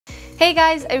Hey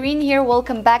guys, Irene here.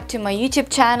 Welcome back to my YouTube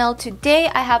channel. Today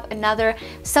I have another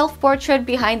self-portrait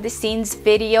behind the scenes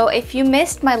video. If you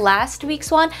missed my last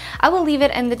week's one, I will leave it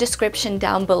in the description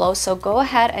down below, so go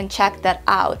ahead and check that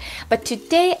out. But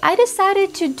today I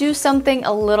decided to do something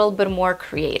a little bit more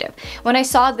creative. When I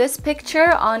saw this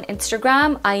picture on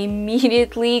Instagram, I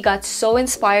immediately got so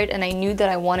inspired and I knew that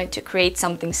I wanted to create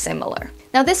something similar.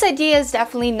 Now this idea is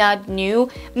definitely not new.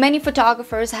 Many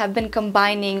photographers have been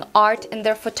combining art in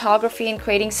their photography and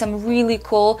creating some really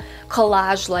cool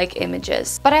collage-like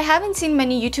images. But I haven't seen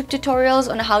many YouTube tutorials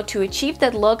on how to achieve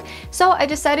that look, so I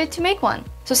decided to make one.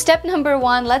 So step number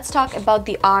one, let's talk about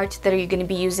the art that you're going to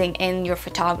be using in your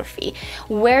photography.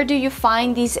 Where do you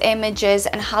find these images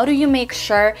and how do you make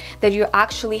sure that you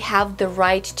actually have the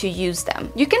right to use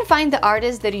them? You can find the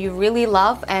artists that you really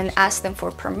love and ask them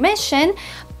for permission,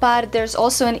 but there's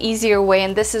also an easier way,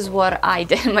 and this is what I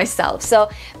did myself. So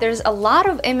there's a lot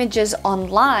of images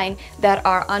online that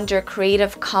are under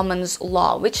Creative Commons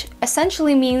law, which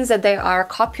essentially means that they are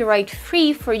copyright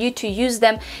free for you to use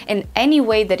them in any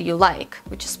way that you like,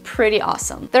 which is pretty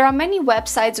awesome. There are many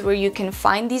websites where you can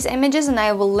find these images, and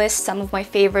I will list some of my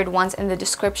favorite ones in the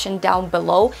description down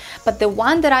below, but the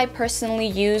one that I personally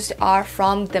used are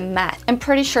from the Met. I'm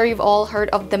pretty sure you've all heard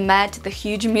of the Met, the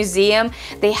huge museum.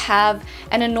 They have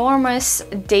an enormous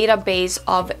database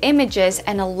of images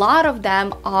and a lot of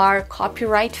them are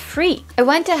copyright free. I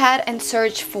went ahead and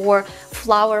searched for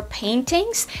flower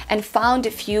paintings and found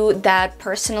a few that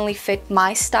personally fit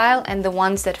my style and the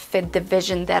ones that fit the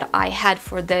vision that I had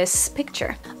for this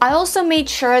picture. I also made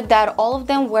sure that all of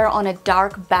them were on a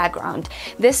dark background.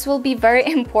 This will be very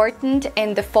important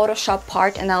in the Photoshop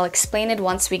part and I'll explain it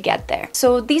once we get there.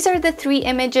 So these are the three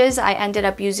images I ended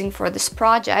up using for this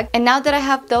project, and now that I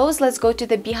have those, let's go to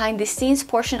the behind the scenes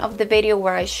portion of the video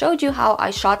where I showed you how I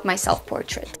shot my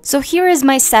self-portrait. So here is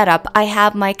my setup. I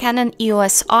have my Canon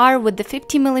EOS R with the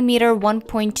 50mm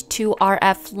 1.2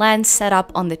 RF lens set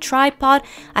up on the tripod.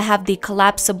 I have the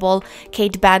collapsible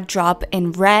Kate backdrop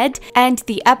in red and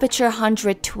the aperture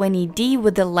 120D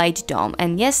with the light dome,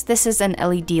 and yes, this is an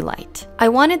LED light. I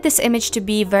wanted this image to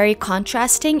be very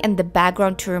contrasting and the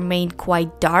background to remain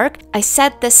quite dark. I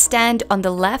set the stand on the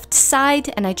left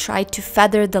side and I tried to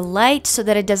feather the light so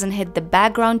that it doesn't hit the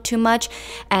background too much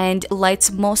and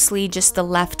lights mostly just the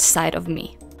left side of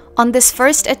me. On this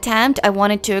first attempt, I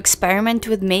wanted to experiment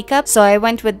with makeup, so I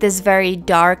went with this very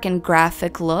dark and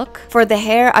graphic look. For the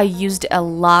hair, I used a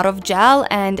lot of gel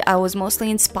and I was mostly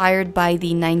inspired by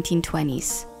the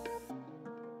 1920s.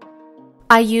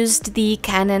 I used the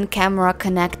Canon Camera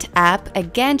Connect app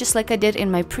again, just like I did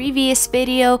in my previous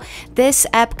video. This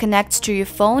app connects to your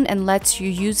phone and lets you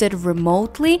use it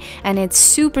remotely, and it's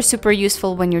super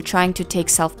useful when you're trying to take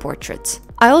self-portraits.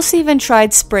 I also even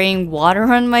tried spraying water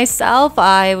on myself.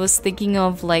 I was thinking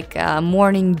of like a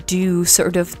morning dew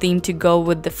sort of theme to go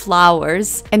with the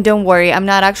flowers. And don't worry, I'm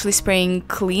not actually spraying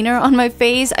cleaner on my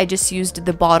face. I just used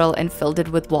the bottle and filled it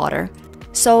with water.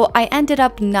 So I ended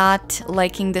up not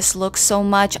liking this look so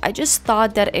much. I just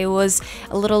thought that it was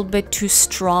a little bit too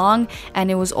strong and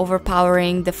it was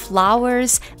overpowering the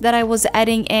flowers that I was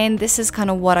adding in. This is kind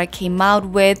of what I came out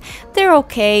with. They're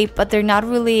okay, but they're not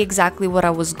really exactly what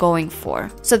I was going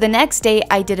for. So the next day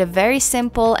I did a very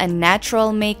simple and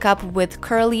natural makeup with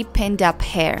curly pinned up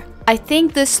hair. I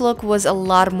think this look was a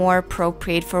lot more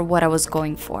appropriate for what I was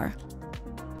going for.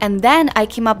 And then I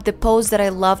came up the pose that I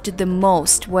loved the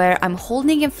most, where I'm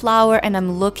holding a flower and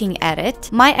I'm looking at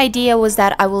it. My idea was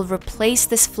that I will replace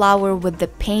this flower with the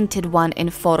painted one in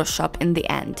Photoshop in the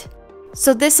end.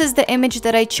 So this is the image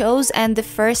that I chose, and the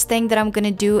first thing that I'm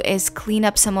gonna do is clean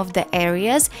up some of the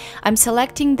areas. I'm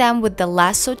selecting them with the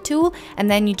lasso tool, and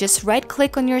then you just right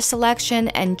click on your selection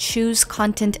and choose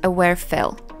Content Aware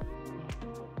Fill.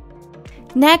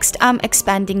 Next, I'm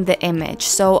expanding the image,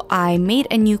 so I made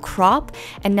a new crop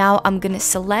and now I'm gonna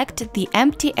select the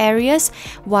empty areas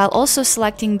while also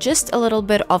selecting just a little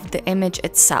bit of the image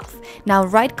itself. Now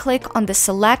right click on the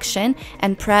selection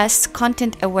and press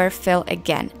Content Aware Fill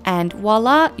again, and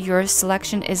voila, your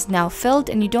selection is now filled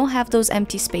and you don't have those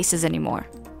empty spaces anymore.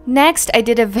 Next, I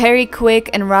did a very quick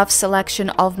and rough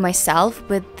selection of myself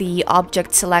with the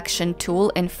Object Selection tool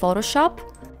in Photoshop,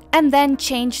 and then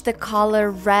change the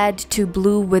color red to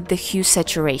blue with the hue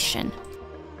saturation.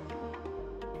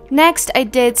 Next, I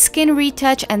did skin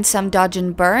retouch and some dodge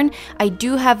and burn. I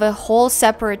do have a whole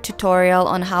separate tutorial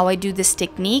on how I do this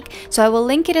technique, so I will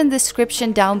link it in the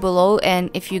description down below, and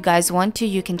if you guys want to,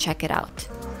 you can check it out.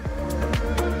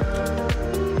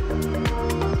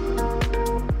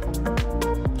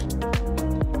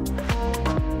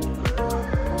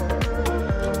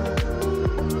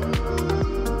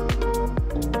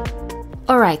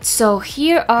 Alright, so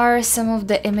here are some of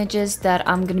the images that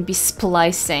I'm going to be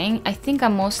splicing. I think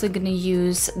I'm mostly going to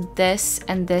use this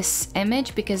and this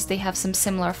image because they have some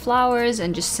similar flowers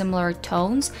and just similar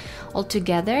tones all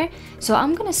together. So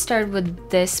I'm going to start with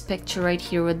this picture right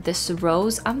here with this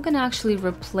rose. I'm going to actually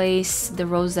replace the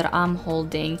rose that I'm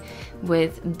holding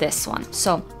with this one.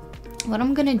 So what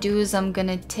I'm going to do is I'm going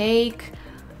to take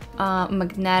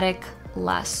magnetic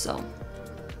lasso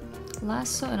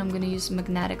and I'm going to use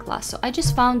magnetic lasso. I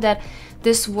just found that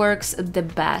this works the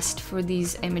best for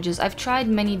these images. I've tried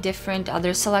many different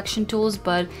other selection tools,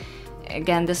 but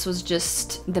again, this was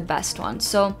just the best one.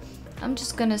 So I'm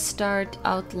just going to start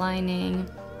outlining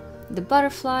the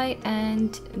butterfly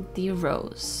and the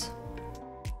rose.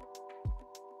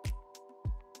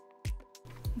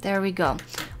 There we go.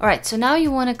 All right, so now you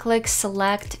want to click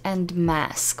select and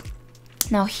mask.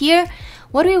 Now here,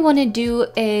 what we want to do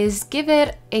is give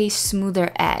it a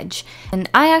smoother edge. And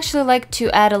I actually like to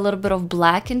add a little bit of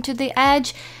black into the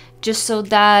edge just so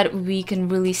that we can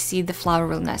really see the flower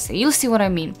real nicely. You'll see what I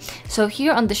mean. So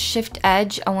here on the shift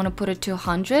edge, I want to put it to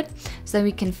 100 so that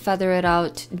we can feather it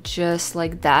out just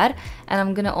like that. And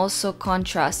I'm going to also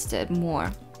contrast it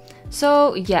more.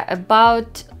 So yeah,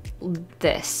 about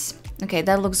this. Okay,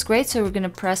 that looks great. So we're going to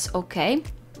press OK.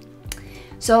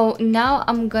 So now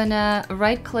I'm gonna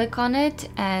right click on it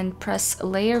and press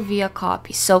layer via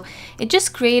copy. So it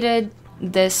just created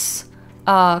this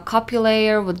copy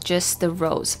layer with just the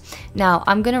rose. Now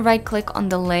I'm gonna right click on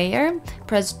the layer,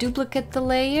 press duplicate the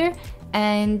layer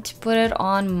and put it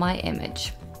on my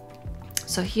image.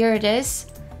 So here it is.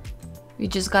 We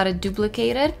just gotta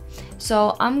duplicate it.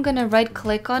 So I'm gonna right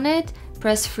click on it,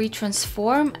 press free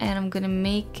transform and I'm gonna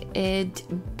make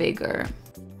it bigger.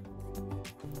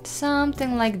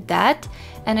 Something like that,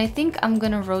 and I think I'm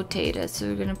gonna rotate it. So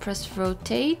we're gonna press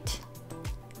rotate.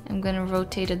 I'm gonna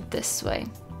rotate it this way.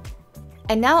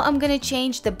 And now I'm gonna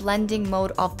change the blending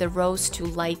mode of the rose to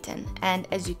lighten. And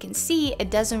as you can see, it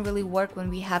doesn't really work when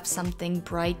we have something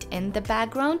bright in the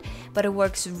background, but it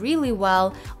works really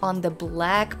well on the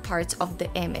black parts of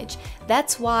the image.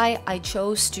 That's why I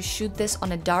chose to shoot this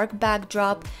on a dark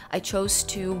backdrop. I chose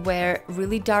to wear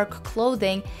really dark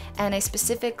clothing, and I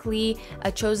specifically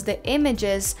chose the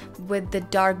images with the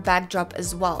dark backdrop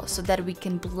as well, so that we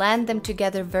can blend them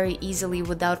together very easily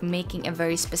without making a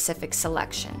very specific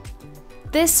selection.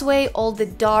 This way, all the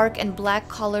dark and black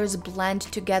colors blend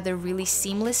together really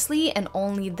seamlessly and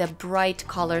only the bright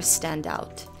colors stand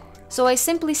out. So I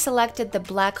simply selected the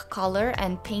black color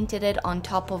and painted it on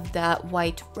top of the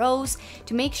white rose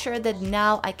to make sure that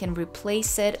now I can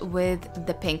replace it with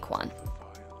the pink one.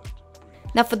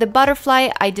 Now for the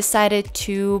butterfly, I decided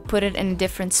to put it in a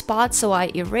different spot, so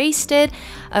I erased it,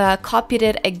 copied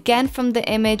it again from the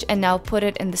image and now put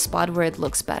it in the spot where it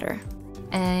looks better.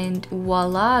 And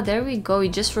voila, there we go. We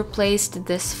just replaced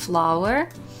this flower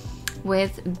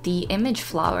with the image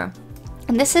flower.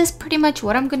 And this is pretty much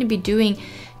what I'm going to be doing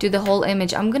to the whole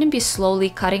image. I'm going to be slowly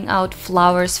cutting out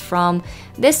flowers from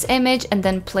this image and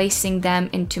then placing them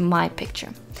into my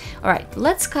picture. All right,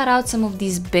 let's cut out some of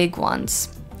these big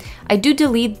ones. I do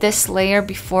delete this layer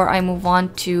before I move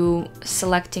on to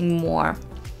selecting more.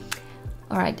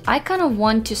 All right, I kind of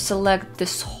want to select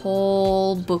this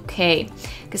whole bouquet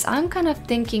because I'm kind of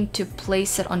thinking to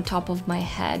place it on top of my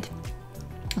head.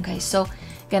 Okay, so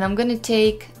again, I'm gonna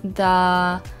take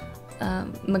the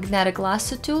magnetic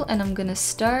lasso tool and I'm gonna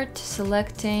start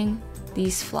selecting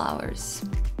these flowers.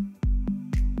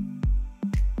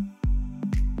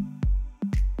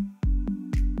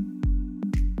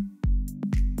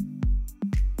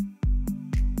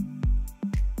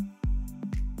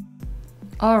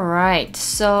 Alright,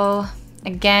 so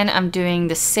again, I'm doing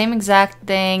the same exact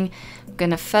thing. I'm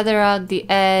gonna feather out the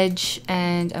edge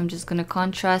and I'm just gonna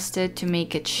contrast it to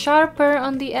make it sharper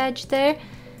on the edge there.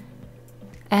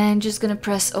 And just gonna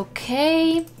press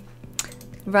OK.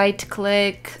 Right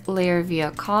click, layer via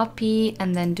copy,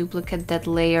 and then duplicate that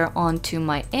layer onto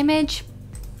my image.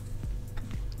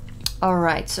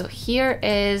 Alright, so here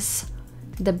is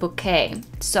the bouquet.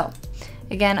 So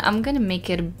again, I'm gonna make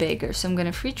it bigger. So I'm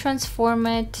gonna free transform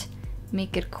it,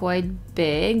 make it quite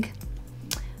big.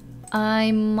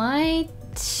 I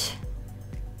might,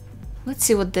 let's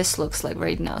see what this looks like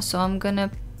right now. So I'm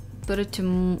gonna put it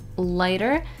to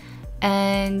lighter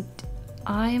and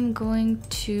I'm going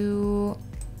to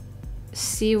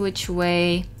see which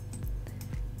way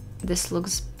this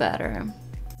looks better.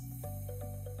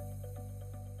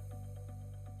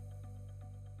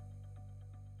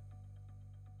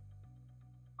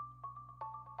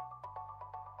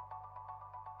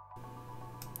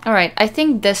 All right, I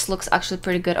think this looks actually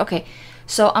pretty good. Okay,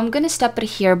 So I'm gonna stop it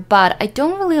here, but I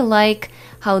don't really like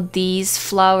how these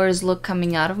flowers look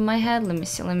coming out of my head. Let me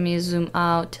see, let me zoom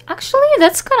out. Actually,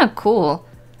 that's kind of cool.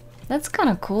 That's kind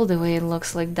of cool the way it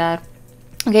looks like that.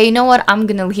 Okay, you know what? I'm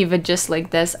gonna leave it just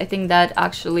like this. I think that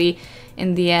actually,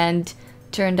 in the end,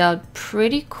 turned out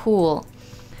pretty cool.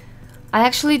 I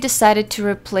actually decided to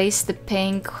replace the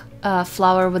pink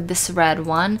flower with this red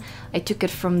one. I took it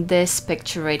from this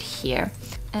picture right here.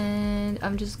 And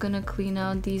I'm just gonna clean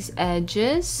out these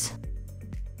edges.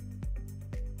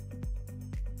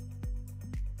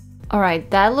 Alright,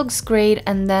 that looks great.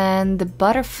 And then the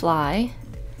butterfly,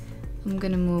 I'm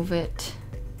gonna move it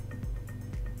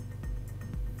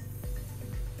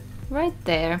right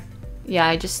there. Yeah,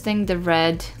 I just think the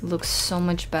red looks so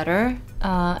much better.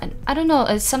 And I don't know,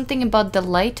 it's something about the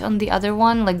light on the other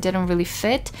one like didn't really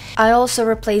fit. I also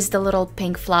replaced the little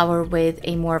pink flower with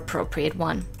a more appropriate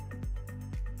one.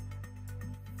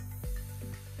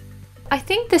 I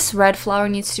think this red flower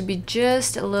needs to be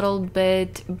just a little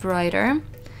bit brighter.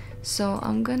 So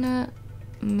I'm gonna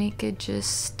make it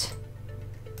just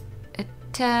a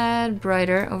tad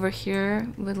brighter over here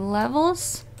with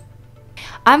levels.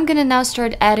 I'm gonna now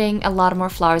start adding a lot more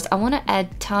flowers. I want to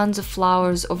add tons of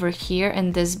flowers over here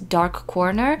in this dark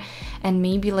corner, and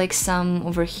maybe like some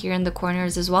over here in the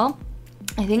corners as well.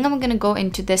 I think I'm gonna go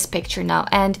into this picture now,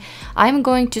 and I'm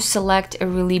going to select a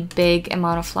really big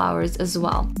amount of flowers as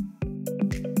well.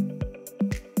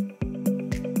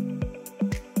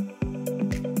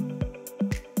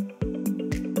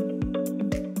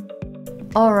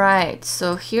 Alright,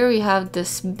 so here we have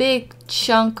this big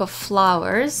chunk of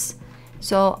flowers.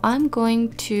 So I'm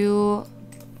going to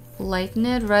lighten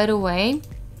it right away.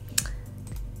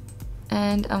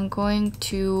 And I'm going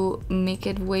to make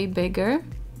it way bigger.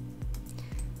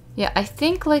 Yeah, I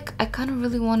think like I kind of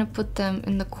really want to put them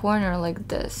in the corner like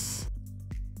this.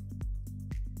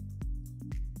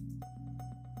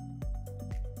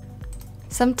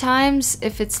 Sometimes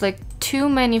if it's like too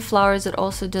many flowers, it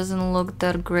also doesn't look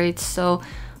that great. So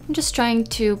I'm just trying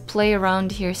to play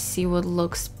around here, see what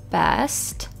looks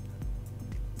best.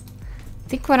 I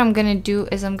think what I'm gonna do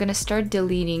is I'm gonna start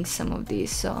deleting some of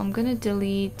these. So I'm gonna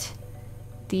delete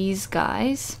these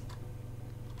guys.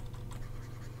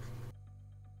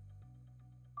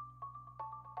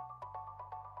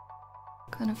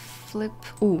 Kind of flip.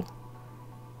 Ooh.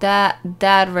 That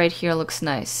right here looks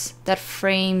nice. That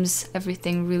frames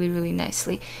everything really, really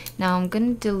nicely. Now I'm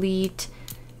gonna delete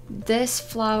this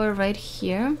flower right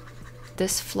here,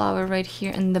 this flower right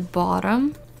here in the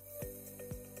bottom.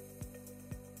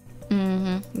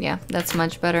 Yeah, that's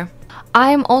much better.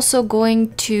 I'm also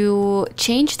going to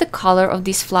change the color of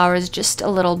these flowers just a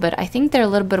little bit. I think they're a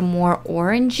little bit more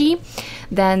orangey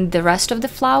than the rest of the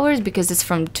flowers because it's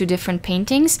from two different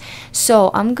paintings.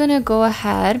 So I'm gonna go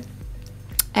ahead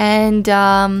and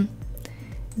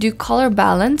do color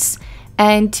balance,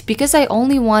 and because I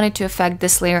only wanted to affect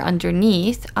this layer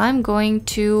underneath, I'm going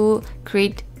to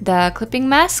create the clipping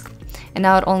mask, and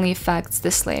now it only affects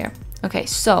this layer. Okay,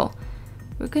 so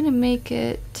we're gonna make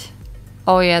it,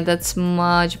 oh yeah, that's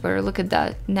much better. Look at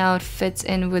that, now it fits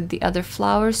in with the other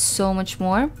flowers so much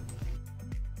more.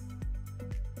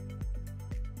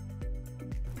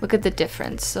 Look at the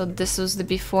difference. So this was the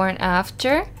before and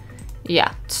after.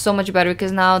 Yeah, so much better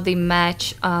because now they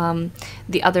match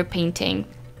the other painting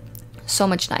so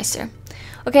much nicer.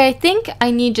 Okay, I think I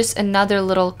need just another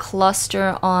little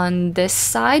cluster on this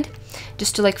side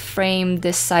just to like frame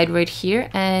this side right here,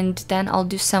 and then I'll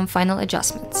do some final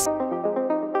adjustments.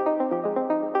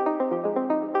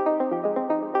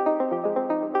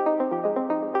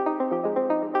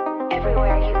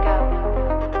 Everywhere you go,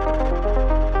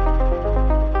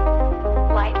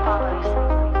 light follows.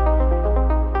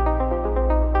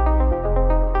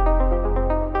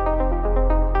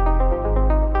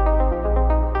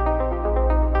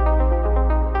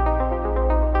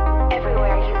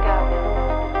 Everywhere you go,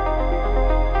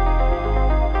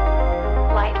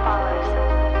 light follows.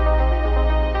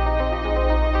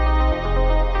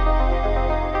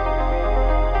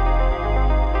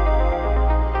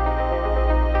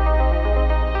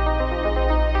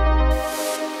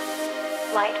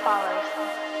 Light follows.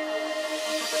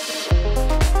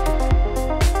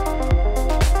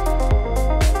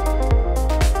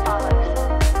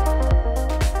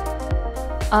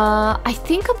 I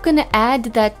think I'm gonna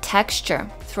add that texture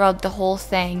throughout the whole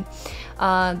thing.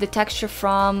 The texture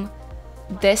from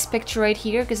this picture right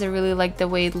here, because I really like the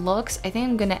way it looks. I think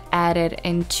I'm gonna add it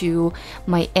into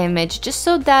my image just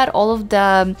so that all of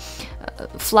the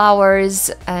flowers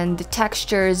and the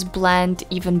textures blend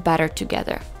even better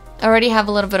together. I already have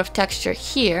a little bit of texture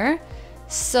here,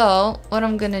 So what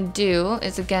I'm gonna do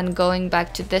is, again, going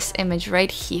back to this image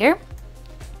right here,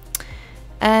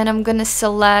 and I'm gonna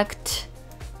select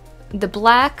the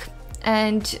black,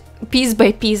 and piece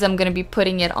by piece I'm gonna be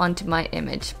putting it onto my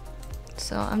image.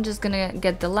 So I'm just gonna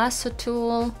get the lasso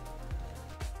tool.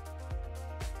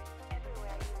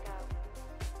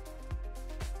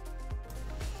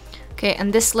 Okay,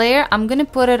 and this layer, I'm gonna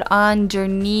put it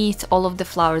underneath all of the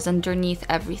flowers, underneath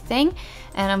everything.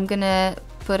 And I'm gonna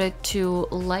put it to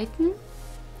lighten.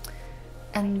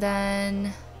 And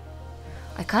then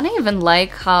I kind of even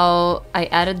like how I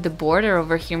added the border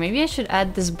over here. Maybe I should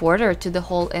add this border to the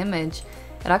whole image.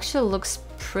 It actually looks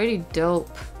pretty dope.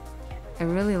 I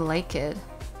really like it.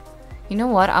 You know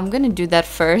what? I'm gonna do that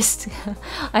first.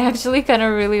 I actually kind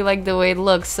of really like the way it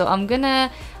looks. So I'm gonna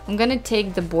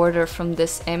take the border from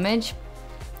this image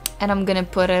and I'm gonna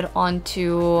put it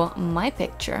onto my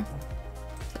picture.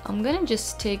 So I'm gonna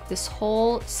just take this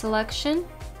whole selection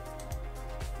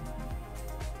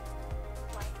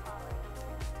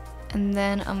and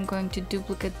then I'm going to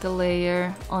duplicate the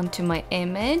layer onto my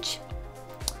image.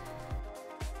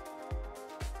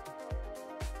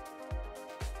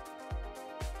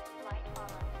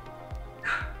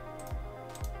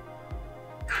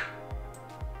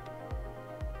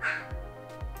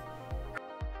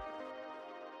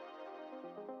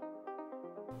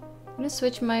 I'm gonna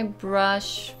switch my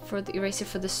brush for the eraser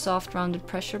for the soft rounded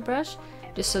pressure brush,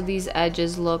 just so these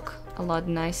edges look a lot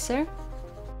nicer.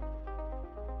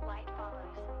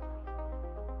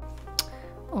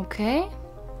 Okay,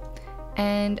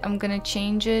 and I'm gonna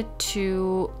change it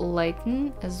to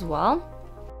lighten as well.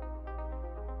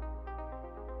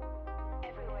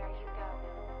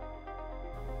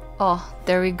 Oh,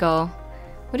 there we go.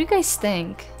 What do you guys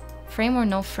think? Frame or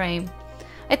no frame?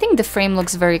 I think the frame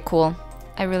looks very cool.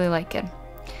 I really like it.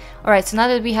 Alright, so now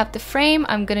that we have the frame,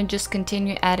 I'm gonna just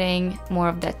continue adding more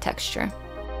of that texture.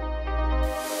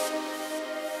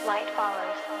 Light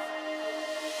follows.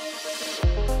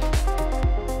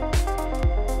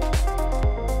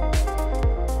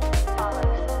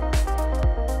 Follows.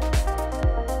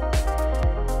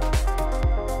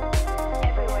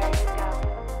 Everywhere you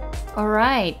go.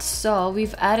 Alright, so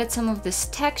we've added some of this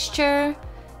texture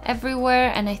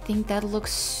everywhere, and I think that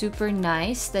looks super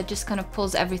nice. That just kind of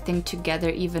pulls everything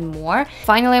together even more.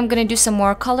 Finally, I'm gonna do some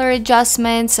more color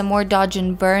adjustments, some more dodge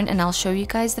and burn, and I'll show you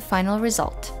guys the final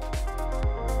result.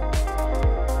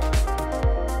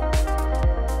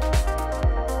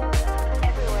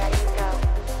 Everywhere you go.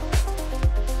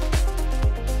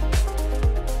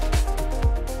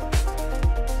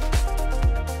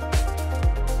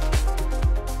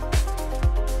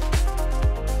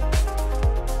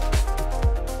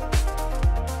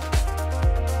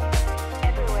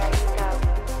 Everywhere you go.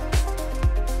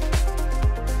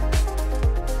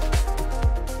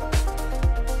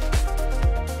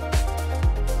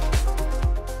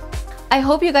 I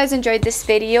hope you guys enjoyed this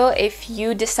video. If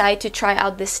you decide to try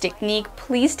out this technique,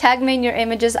 please tag me in your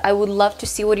images. I would love to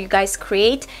see what you guys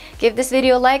create. Give this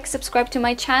video a like, subscribe to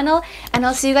my channel, and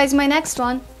I'll see you guys in my next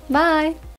one. Bye!